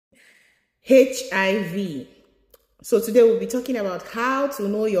HIV. So today we'll be talking about how to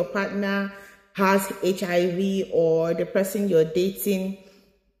know your partner has HIV or the person you're dating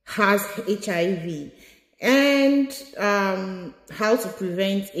has HIV, and how to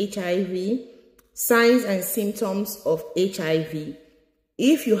prevent HIV, signs and symptoms of HIV.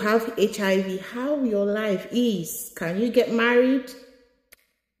 If you have HIV, how your life is. Can you get married?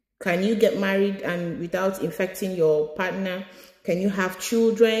 Can you get married and without infecting your partner? Can you have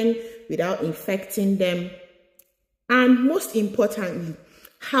children without infecting them? And most importantly,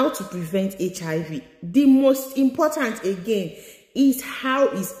 how to prevent HIV. The most important again is, how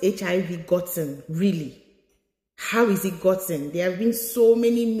is HIV gotten really? How is it gotten? There have been so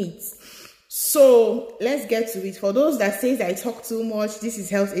many myths. So let's get to it. For those that say I talk too much, this is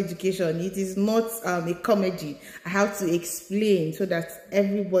health education. It is not a comedy. I have to explain so that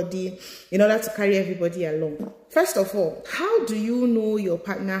everybody, in order to carry everybody along. First of all, how do you know your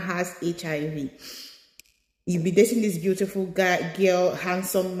partner has HIV? You'll be dating this beautiful guy, girl,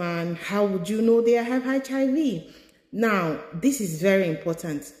 handsome man. How would you know they have HIV? Now, this is very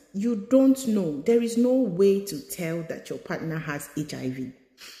important. You don't know. There is no way to tell that your partner has HIV.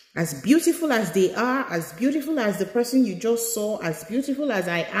 As beautiful as they are, as beautiful as the person you just saw, as beautiful as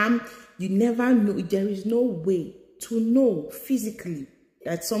I am, you never know. There is no way to know physically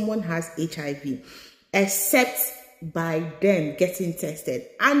that someone has HIV, except by them getting tested.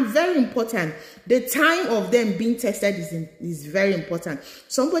 And very important, the time of them being tested is very important.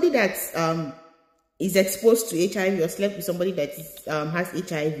 Somebody that is exposed to HIV or slept with somebody that has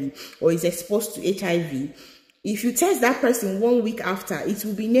HIV or is exposed to HIV, if you test that person 1 week after, it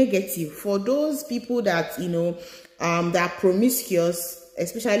will be negative. For those people that, that are promiscuous,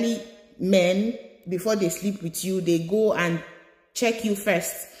 especially men, before they sleep with you, they go and check you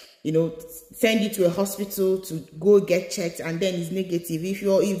first, send you to a hospital to go get checked, and then it's negative.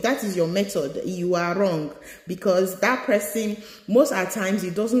 If that is your method, you are wrong, because that person, most of the times,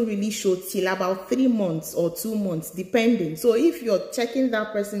 it doesn't really show till about 3 months or 2 months, depending. So if you're checking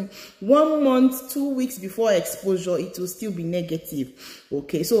that person 1 month, 2 weeks before exposure, it will still be negative.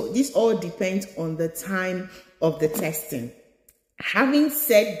 Okay, so this all depends on the time of the testing. Having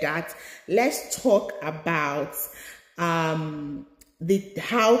said that, let's talk about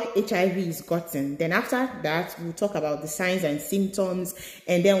how HIV is gotten. Then after that, we'll talk about the signs and symptoms,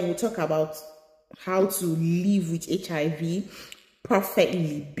 and then we'll talk about how to live with HIV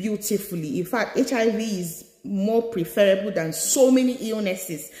perfectly, beautifully. In fact, HIV is more preferable than so many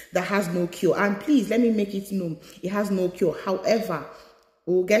illnesses that has no cure. And please, let me make it known, it has no cure. However,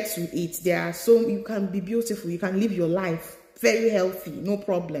 we'll get to it. You can be beautiful, you can live your life very healthy, no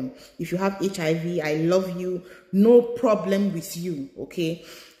problem. If you have HIV, I love you, no problem with you, okay?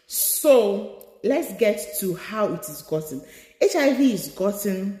 So let's get to how it is gotten. HIV is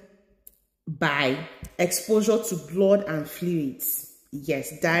gotten by exposure to blood and fluids.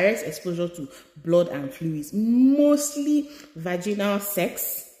 Yes, direct exposure to blood and fluids, mostly vaginal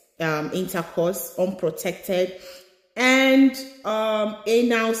sex, intercourse, unprotected, and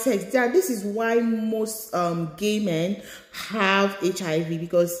anal sex. This is why most gay men have HIV,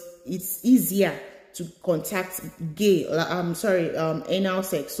 because it's easier to contact anal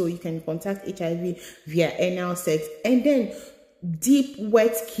sex. So you can contact HIV via anal sex. And then deep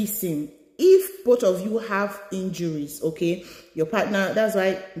wet kissing. If both of you have injuries, okay, your partner, that's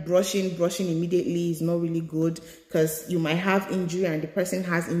why brushing immediately is not really good, because you might have injury and the person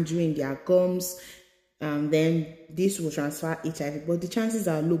has injury in their gums. Then this will transfer HIV, but the chances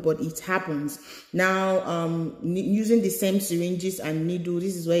are low, but it happens. Now, using the same syringes and needle,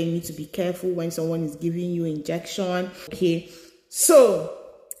 this is where you need to be careful when someone is giving you injection. Okay, so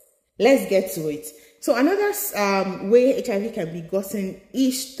let's get to it. So another way HIV can be gotten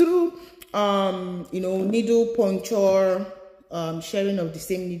is through, needle puncture, sharing of the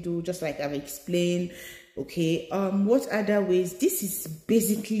same needle, just like I've explained. Okay, what other ways? This is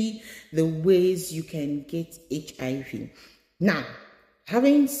basically the ways you can get HIV. Now,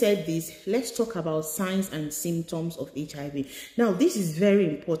 having said this, let's talk about signs and symptoms of HIV. Now, this is very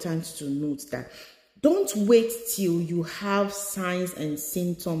important to note that don't wait till you have signs and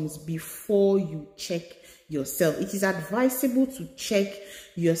symptoms before you check yourself. It is advisable to check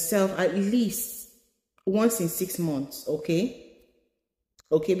yourself at least once in 6 months, okay?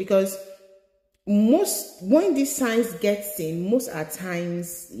 Okay, because when these signs get seen, most at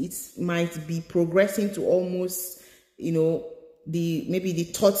times it might be progressing to almost, maybe the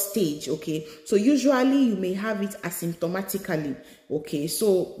third stage, okay? So usually you may have it asymptomatically, okay?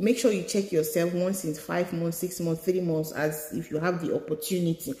 So make sure you check yourself once in 5 months, 6 months, 3 months, as if you have the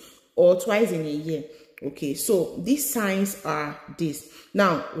opportunity, or twice in a year. Okay, so these signs are this.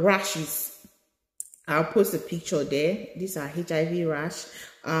 Now, rashes. I'll post a picture there. These are HIV rash.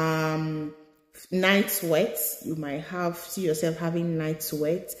 Night sweats. You might see yourself having night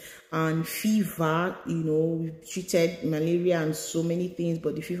sweats. And fever. You know, we've treated malaria and so many things,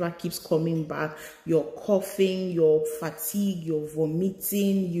 but the fever keeps coming back. You're coughing, you're fatigue, you're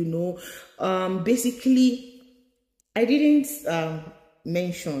vomiting, you know. Basically, I didn't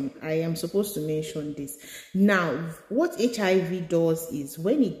mention, I am supposed to mention this. Now, what HIV does is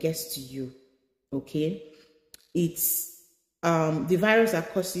when it gets to you, okay, it's the virus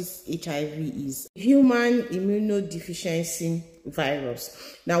that causes HIV is human immunodeficiency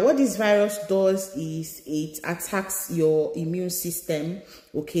virus. Now, what this virus does is it attacks your immune system,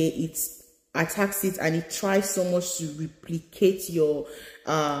 okay? It attacks it and it tries so much to replicate your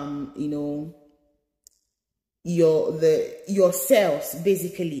you know, your cells,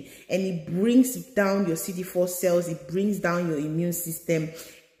 basically, and it brings down your CD4 cells, it brings down your immune system,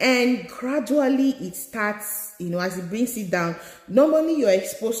 and gradually it starts, you know, as it brings it down. Normally you're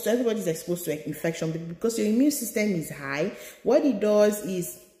exposed to, everybody's exposed to infection, but because your immune system is high, what it does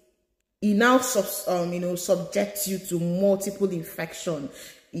is it now subjects you to multiple infection.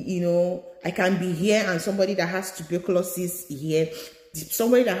 You know, I can be here and somebody that has tuberculosis here,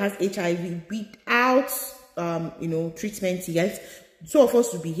 somebody that has HIV without you know, treatment yet. Two of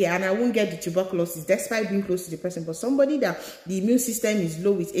us will be here and I won't get the tuberculosis despite being close to the person, but somebody that the immune system is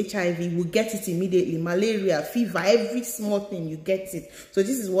low with HIV will get it immediately. Malaria, fever, every small thing, you get it. So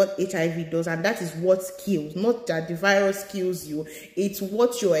this is what HIV does, and that is what kills. Not that the virus kills you, it's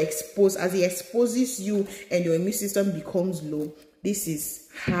what you're exposed. As it exposes you and your immune system becomes low, this is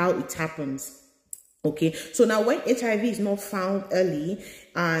how it happens. Okay, so now when HIV is not found early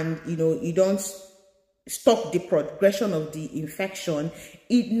and you know you don't stop the progression of the infection,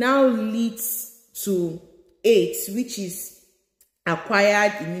 it now leads to AIDS, which is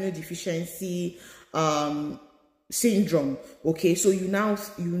acquired immunodeficiency syndrome. Okay, so you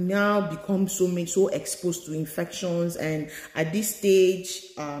now become so exposed to infections, and at this stage,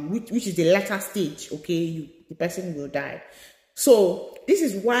 which is the latter stage, okay, the person will die. So this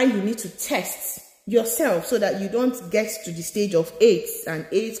is why you need to test yourself so that you don't get to the stage of AIDS, and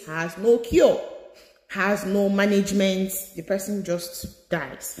AIDS has no cure, has no management, the person just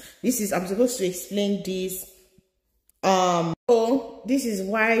dies. I'm supposed to explain this. So this is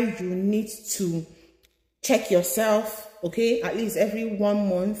why you need to check yourself, okay, at least every 1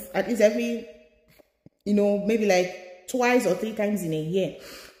 month, at least every, you know, maybe like 2 or 3 times in a year,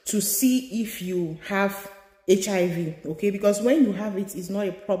 to see if you have HIV, okay, because when you have it, it's not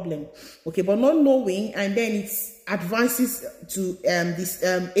a problem, okay, but not knowing, and then it advances to this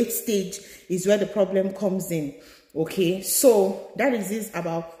 8th stage is where the problem comes in. Okay, so that is this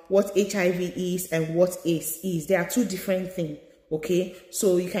about what HIV is and what AIDS is. There are 2 different things. Okay,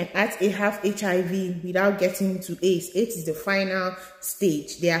 so you can have HIV without getting to AIDS. AIDS is the final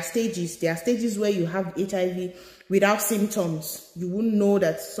stage. There are stages where you have HIV without symptoms. You wouldn't know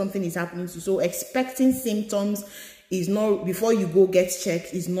that something is happening to you. So expecting symptoms is not, before you go get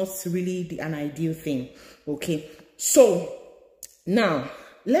checked, is not really an ideal thing. Okay, so now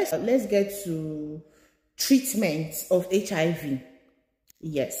let's get to treatment of HIV.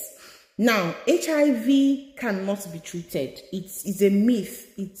 Yes. Now, HIV cannot be treated. It's a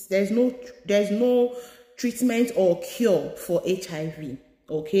myth. There's no treatment or cure for HIV.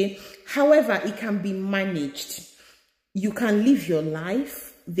 Okay. However, it can be managed. You can live your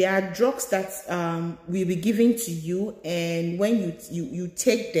life. There are drugs that will be given to you, and when you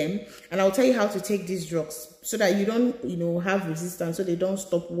take them, and I'll tell you how to take these drugs so that you don't have resistance, so they don't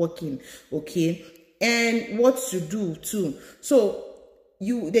stop working. Okay. And what to do too. So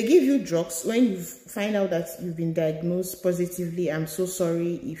they give you drugs when you find out that you've been diagnosed positively. I'm so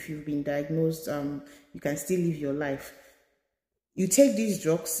sorry if you've been diagnosed. You can still live your life. You take these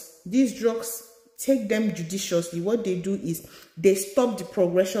drugs. These drugs, take them judiciously. What they do is they stop the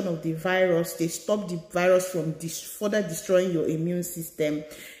progression of the virus. They stop the virus from further destroying your immune system,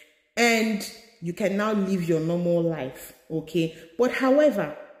 and you can now live your normal life. Okay, but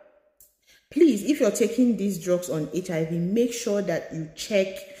however, please, if you're taking these drugs on HIV, make sure that you check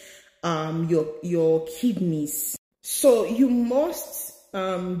your kidneys. So you must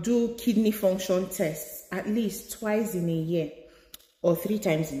do kidney function tests at least twice in a year or 3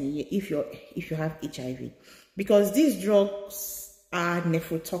 times in a year if you have HIV, because these drugs are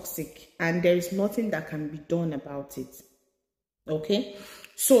nephrotoxic and there is nothing that can be done about it. Okay,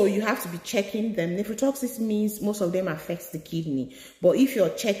 so you have to be checking them. Nephrotoxic means most of them affects the kidney, but if you're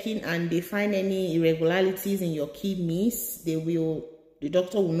checking and they find any irregularities in your kidneys, they will The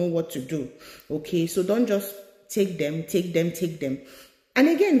doctor will know what to do. Okay, so don't just take them. And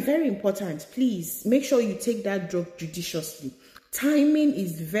again, very important, please make sure you take that drug judiciously. Timing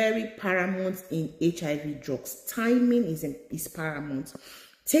is very paramount in HIV drugs. Timing is paramount.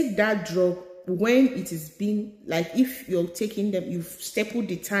 Take that drug when it is being, like if you're taking them, you've stapled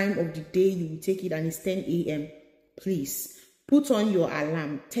the time of the day you will take it and it's 10 a.m. Please put on your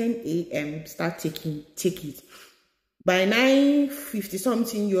alarm, 10 a.m. start take it. By 9:50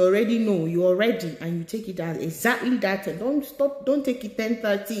 something, you already know, you're ready, and you take it at exactly that time. Don't take it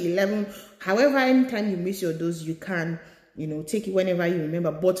 10:30, 11, however, anytime you miss your dose, you can, take it whenever you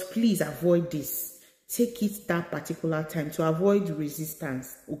remember, but please avoid this. Take it that particular time to avoid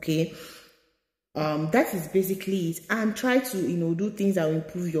resistance, okay? That is basically it. And try to, do things that will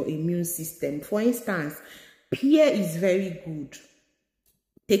improve your immune system. For instance, pear is very good.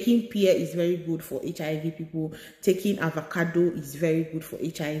 Taking pear is very good for HIV people. Taking avocado is very good for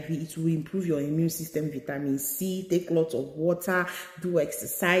HIV. It will improve your immune system, vitamin C. Take lots of water, do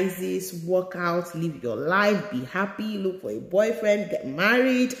exercises, work out, live your life, be happy, look for a boyfriend, get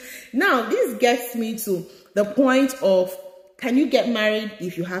married. Now, this gets me to the point of, can you get married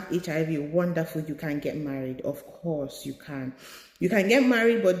if you have HIV? Wonderful, you can get married. Of course, you can. You can get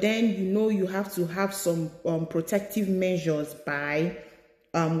married, but then you have to have some protective measures by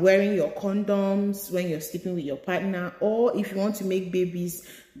wearing your condoms when you're sleeping with your partner, or if you want to make babies,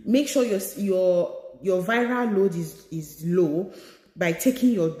 make sure your viral load is low by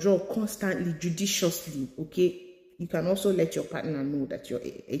taking your drug constantly, judiciously. Okay, you can also let your partner know that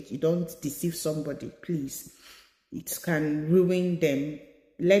you don't deceive somebody, please. It can ruin them.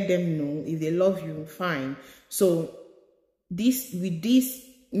 Let them know. If they love you, fine. So with this,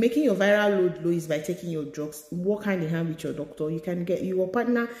 making your viral load low is by taking your drugs. Work hand in hand with your doctor. You can get your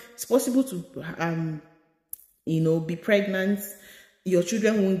partner. It's possible to be pregnant. Your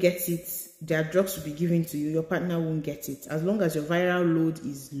children won't get it. Their drugs will be given to you. Your partner won't get it, as long as your viral load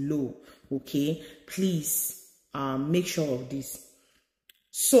is low. Okay, please make sure of this.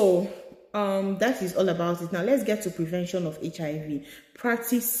 So that is all about it. Now let's get to prevention of HIV.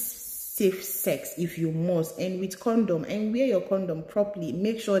 Practice safe sex if you must, and with condom, and wear your condom properly.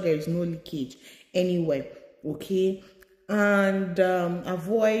 Make sure there is no leakage anywhere. Okay, and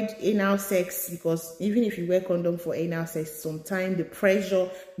avoid anal sex, because even if you wear condom for anal sex, sometimes the pressure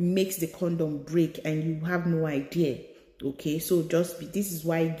makes the condom break and you have no idea. Okay, so this is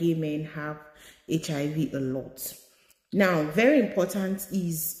why gay men have HIV a lot. Now, very important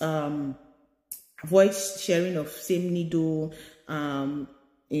is avoid sharing of same needle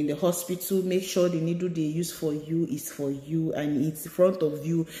in the hospital. Make sure the needle they use for you is for you and it's in front of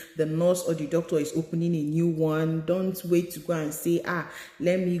you. The nurse or the doctor is opening a new one. Don't wait to go and say,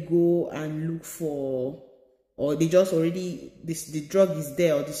 let me go and look for, or they just already, the drug is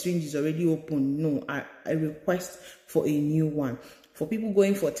there or the syringe is already open. No, I request for a new one. For people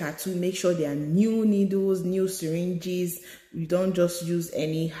going for tattoo, make sure there are new needles, new syringes. You don't just use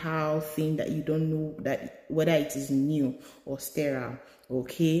anyhow thing that you don't know that whether it is new or sterile.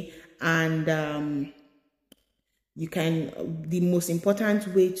 Okay, and you can, the most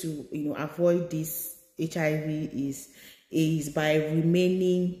important way to avoid this HIV is by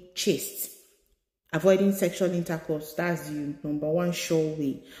remaining chaste, avoiding sexual intercourse. That's the number one sure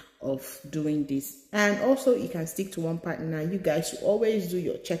way of doing this. And also, you can stick to one partner. You guys should always do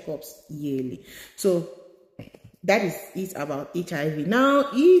your checkups yearly. So that is it about HIV. Now,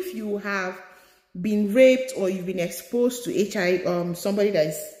 if you have been raped or you've been exposed to HIV, somebody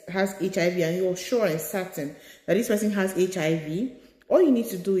that has HIV and you're sure and certain that this person has HIV, all you need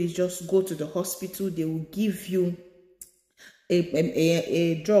to do is just go to the hospital. They will give you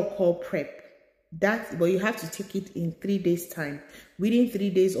a drug called PrEP. But you have to take it in 3 days time. Within 3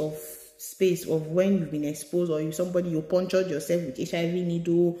 days of space of when you've been exposed, or you punctured yourself with HIV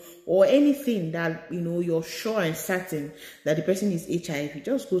needle or anything that you're sure and certain that the person is HIV,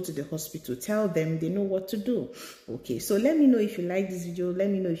 just go to the hospital. Tell them, they know what to do. Okay, so let me know if you like this video. Let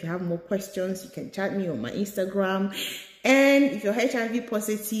me know if you have more questions. You can chat me on my Instagram. And if you're HIV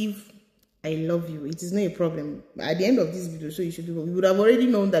positive, I love you. It is not a problem. At the end of this video, so you would have already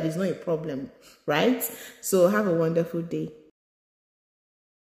known that it's not a problem, right? So have a wonderful day.